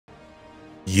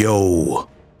Yo,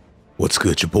 what's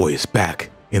good? Your boy is back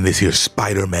in this here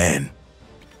Spider-Man.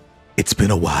 It's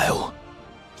been a while.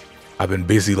 I've been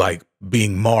busy like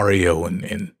being Mario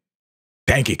and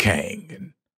Donkey Kong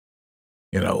and,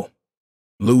 you know,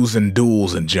 losing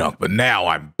duels and junk, but now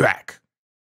I'm back.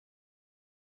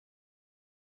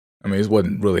 I mean, it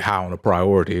wasn't really high on the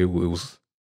priority. It was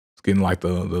getting like the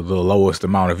lowest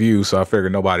amount of views, so I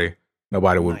figured nobody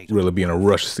would really be in a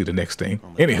rush to see the next thing.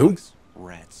 Anywho.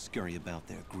 Rats scurry about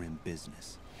their grim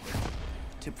business.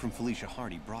 Tip from Felicia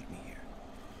Hardy brought me here.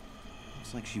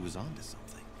 Looks like she was onto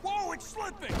something. Whoa, it's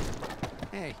slipping!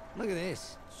 Hey, look at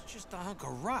this. It's just a hunk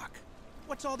of rock.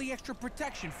 What's all the extra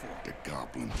protection for? The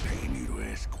goblin paying you to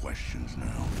ask questions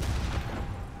now.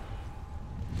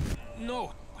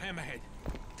 No, Hammerhead.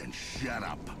 Then shut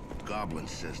up. Goblin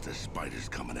says the spider's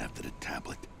coming after the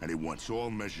tablet, and he wants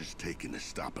all measures taken to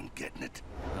stop him getting it.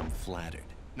 I'm flattered.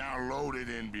 Now load it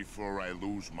in before I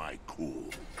lose my cool.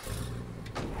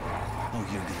 Oh,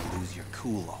 you're gonna lose your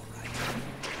cool, all right.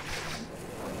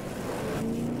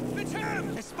 It's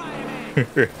him! It's Spider-Man!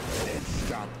 Then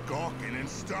stop gawking and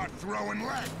start throwing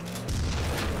lead.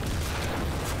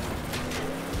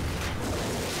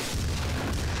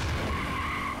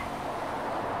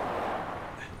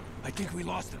 I think we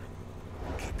lost him.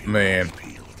 Man,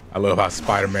 I love how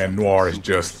Spider-Man Noir is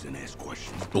just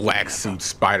black suit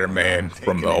Spider-Man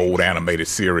from the old animated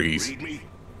series.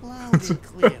 Loud and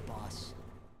clear, boss.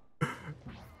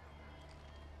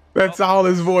 That's all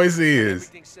his voice is.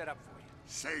 Everything's set up for you.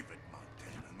 Save it,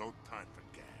 Montana. No time for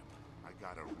gab. I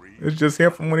gotta read. It's just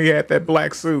him from when he had that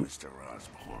black suit. Mr.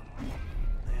 Osborn.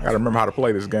 I gotta remember how to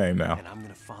play this game now. And I'm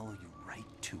gonna follow you right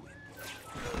to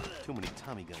it. Too many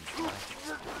Tommy guns.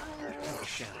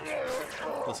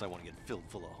 Plus, I want to get filled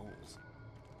full of holes.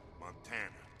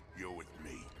 Montana, you're with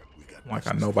me. We got Like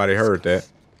I nobody heard that.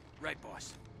 Right,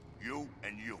 boss. you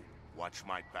and you. Watch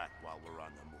my back while we're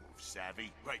on the move.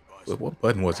 Savvy? Right, boss. But what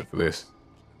button was it for this?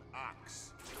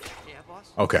 Ox. Yeah,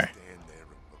 boss? Okay. Stand there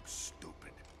and look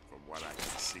stupid. From what I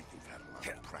can see, you've had a lot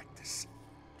of practice.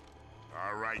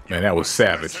 All right. Man, that was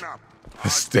savage. Listen up.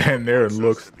 Stand there and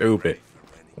look stupid.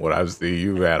 What I see,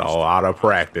 you've had a lot of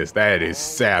practice. That is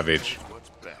savage. What's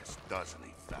best, doesn't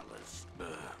he, fellas?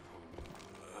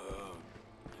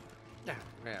 Yeah,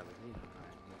 really.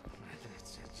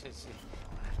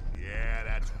 Yeah,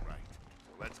 that's right.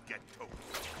 So let's get to it.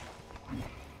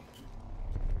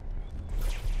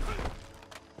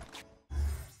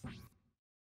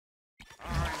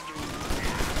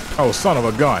 Oh, son of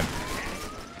a gun.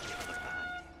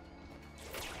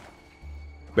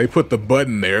 They put the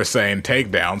button there saying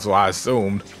takedown, so I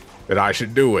assumed that I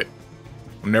should do it.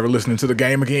 I'm never listening to the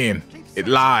game again. It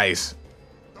lies.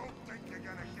 Don't think you're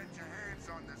gonna get your hands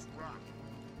on this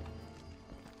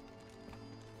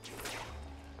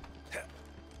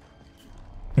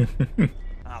rock.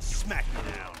 I'll smack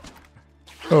you down.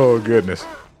 Oh, goodness.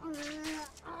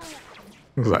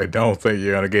 He's like, don't think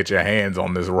you're gonna get your hands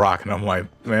on this rock. And I'm like,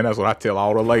 man, that's what I tell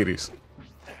all the ladies.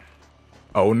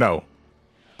 Oh, no.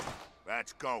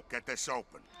 Let's go. Get this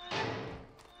open.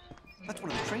 That's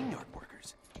one of the train yard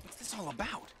workers. What's this all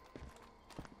about?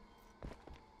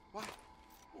 Why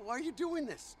are you doing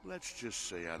this? Let's just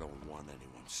say I don't want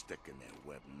anyone sticking their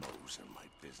web nose in my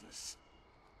business.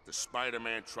 The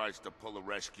Spider-Man tries to pull a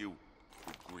rescue,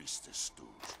 we grease the stooge.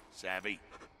 Savvy?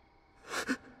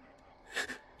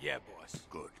 Yeah, boss.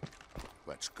 Good.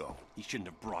 Let's go. He shouldn't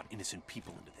have brought innocent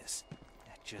people into this.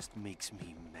 That just makes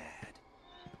me mad.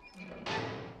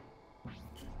 So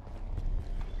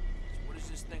what is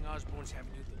this thing Osborn's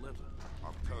having you deliver?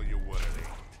 I'll tell you what it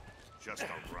ain't. Just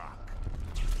a rock.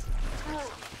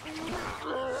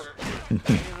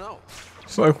 You know.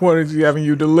 It's like, what is he having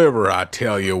you deliver? I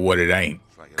tell you what it ain't.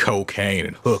 Cocaine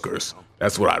and hookers.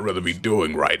 That's what I'd rather be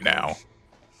doing right now.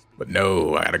 But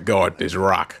no, I gotta guard this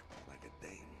rock. Like a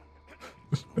dame.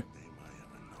 No dame I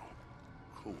ever know.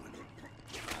 Cool.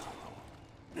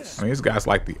 I mean, this guy's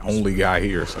like the only guy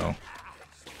here, so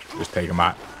just take him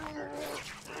out.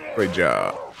 Great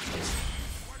job.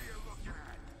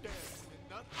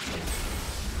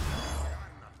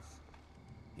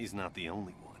 He's not the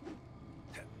only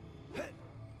one.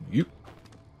 You.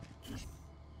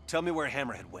 Tell me where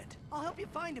Hammerhead went. I'll help you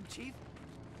find him, Chief.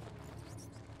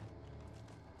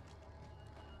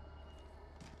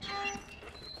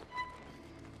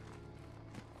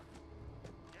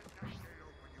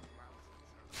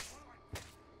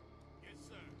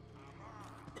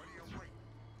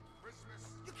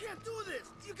 You can't do this!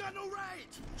 You got no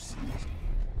right!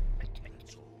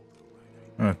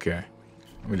 Okay.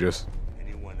 Let me just.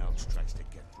 Anyone else tries to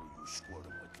get through, you squirt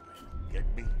them with lead. Get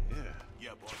me?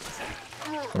 Yeah, boss.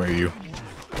 Come here, you.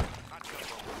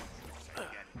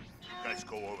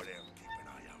 over there and keep an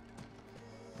eye out.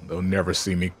 They'll never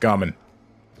see me coming.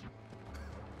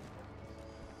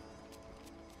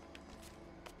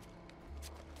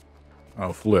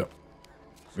 Oh, flip.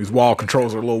 These wall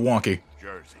controls are a little wonky.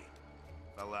 Jersey.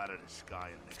 Fell out of the sky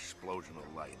in an explosion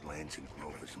of light. Lands in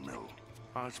Grover's Mill.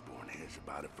 Osborne hears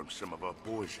about it from some of our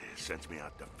boys here. Sends me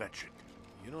out to fetch it.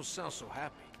 You don't sound so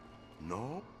happy.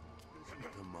 No? Listen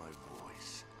to my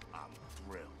voice. I'm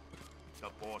thrilled. The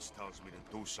boss tells me to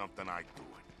do something, I do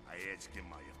it. I ask him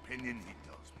my opinion, he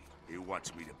tells me. He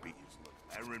wants me to be his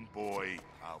little errand boy.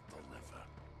 I'll deliver.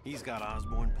 He's got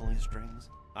Osborne pulling strings.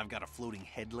 I've got a floating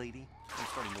head lady. I'm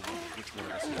starting to wonder which one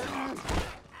of us is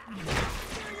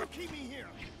not. Keep me here.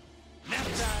 Nap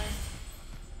time.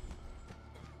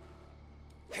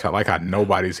 I like how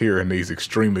nobody's hearing these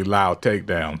extremely loud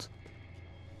takedowns.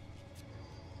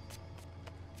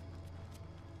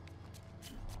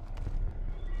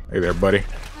 Hey there, buddy.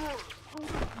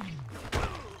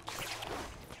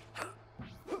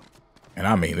 And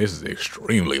I mean, this is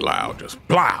extremely loud. Just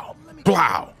blow,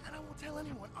 blow. And I won't tell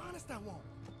anyone. Honest, I won't.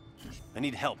 I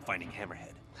need help finding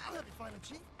Hammerhead. I'll help you find him,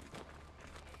 Chief.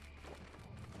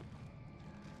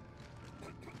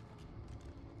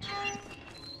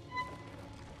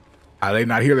 How they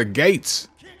not hear the gates?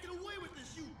 Can't get away with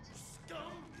this, you scum.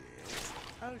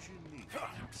 How's your knee,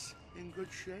 Caps? In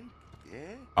good shape?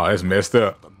 Yeah? Oh, that's messed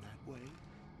up. I'm that way.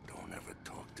 Don't ever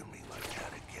talk to me like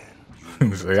that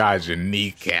again. Say, how's your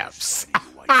kneecaps? Hey,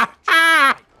 how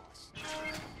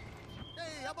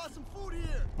about some food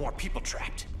here? More people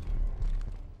trapped.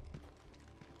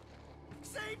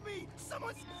 Save me!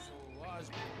 Someone.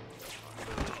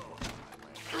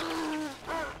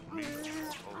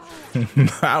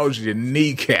 How's your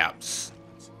kneecaps?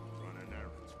 Running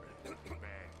errands, man.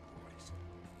 Bad boys.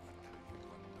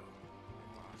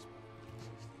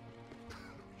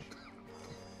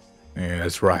 Yeah,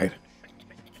 that's right.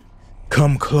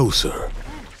 Come closer.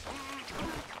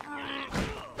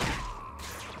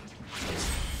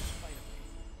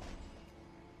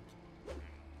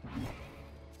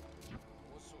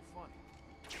 What's so funny?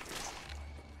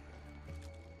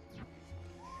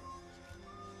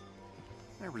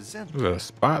 I resent Is that a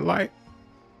spotlight?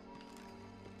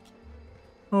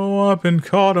 Oh, I've been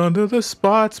caught under the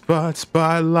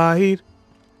spotlight.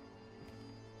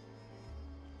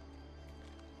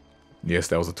 Yes,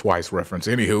 that was a twice reference.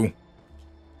 Anywho.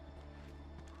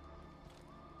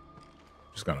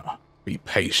 Just gonna be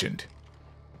patient.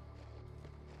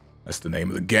 That's the name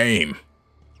of the game.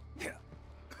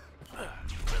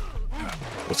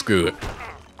 What's good?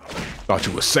 Thought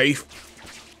you were safe?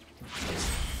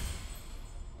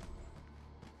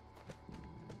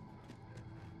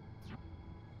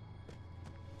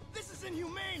 This is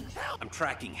inhumane. Help! I'm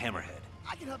tracking Hammerhead.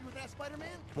 I can help you with that, Spider-Man.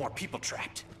 More people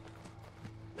trapped.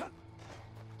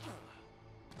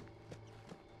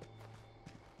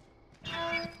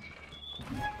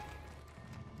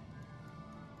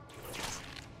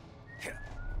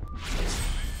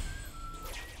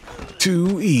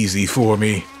 Too easy for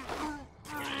me.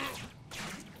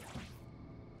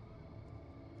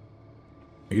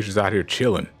 He's just out here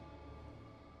chilling.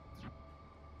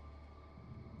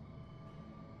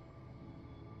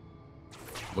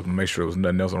 Looking to make sure there was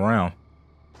nothing else around.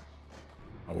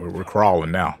 Oh, we're crawling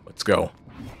now. Let's go.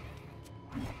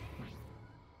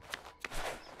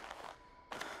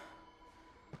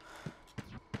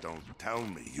 Don't tell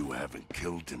me you haven't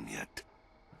killed him yet.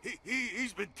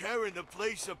 He's been tearing the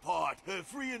place apart,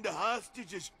 freeing the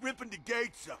hostages, ripping the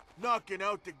gates up, knocking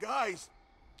out the guys.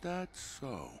 That's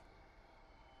so.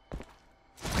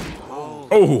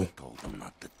 Oh! Told him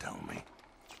not to tell me.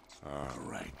 All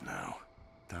right now.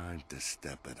 Time to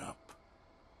step it up.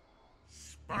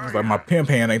 It's like my pimp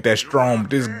hand ain't that strong, but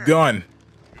this gun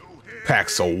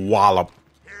packs a wallop.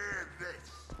 Hear this.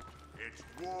 It's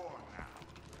war now.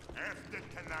 After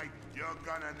tonight, you're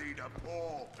gonna need a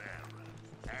pallbearer.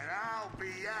 And I'll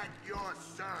be at your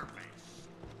service.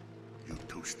 You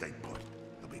two stay put.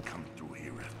 He'll be coming through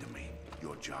here after me.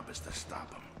 Your job is to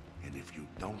stop him. And if you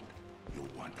don't, you'll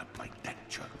wind up like that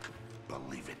jerk.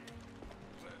 Believe it.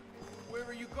 Where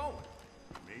are you going?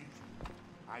 Me?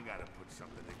 I gotta put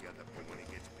something together for when he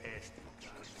gets past you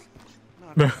guys.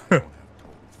 Not that I don't have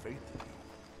total faith in you,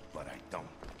 but I don't.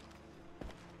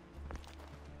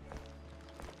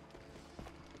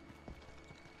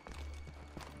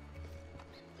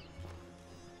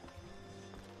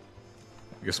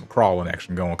 Get some crawling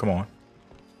action going. Come on.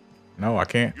 No, I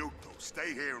can't. You two,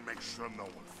 stay here and make sure no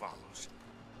one follows.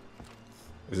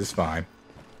 This is fine.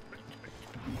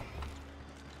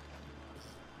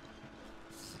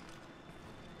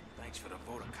 Thanks for the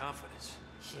vote of confidence.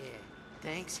 Yeah,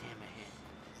 thanks, Hammerhead.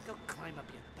 Go climb climb up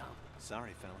your thumb.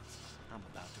 Sorry, fellas. I'm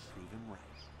about to prove him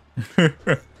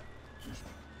right.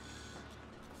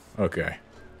 Okay.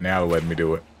 Now let me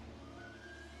do it.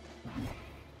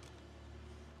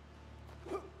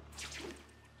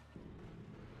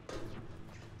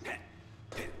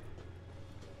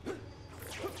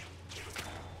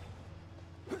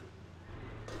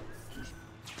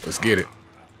 Let's get it.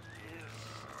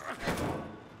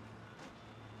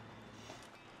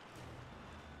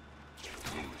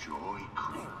 Enjoy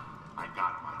creep. I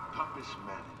got my toughest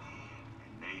men in here,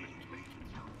 and they ain't leaving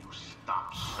till you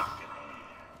stop sucking air.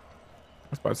 I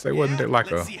was about to say, wasn't there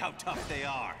like Let's a see how tough they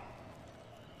are.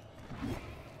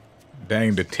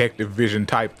 dang detective vision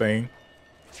type thing?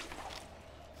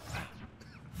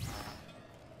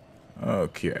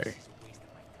 Okay.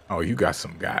 Oh, you got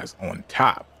some guys on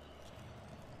top.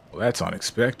 Well, that's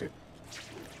unexpected.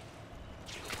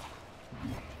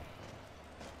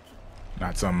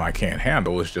 Not something I can't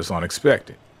handle, it's just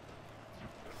unexpected.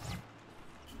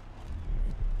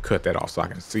 Cut that off so I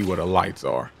can see where the lights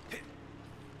are.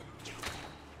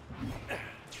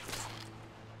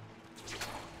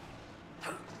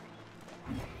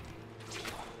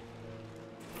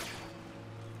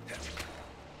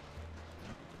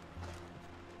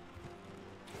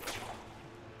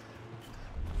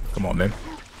 Come on, then.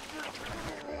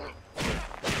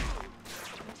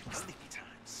 Sleepy time,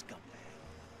 scumbag.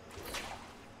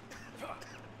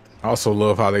 I also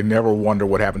love how they never wonder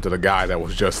what happened to the guy that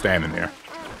was just standing there.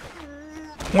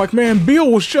 I'm like, man,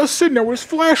 Bill was just sitting there with his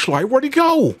flashlight. Where'd he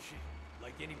go?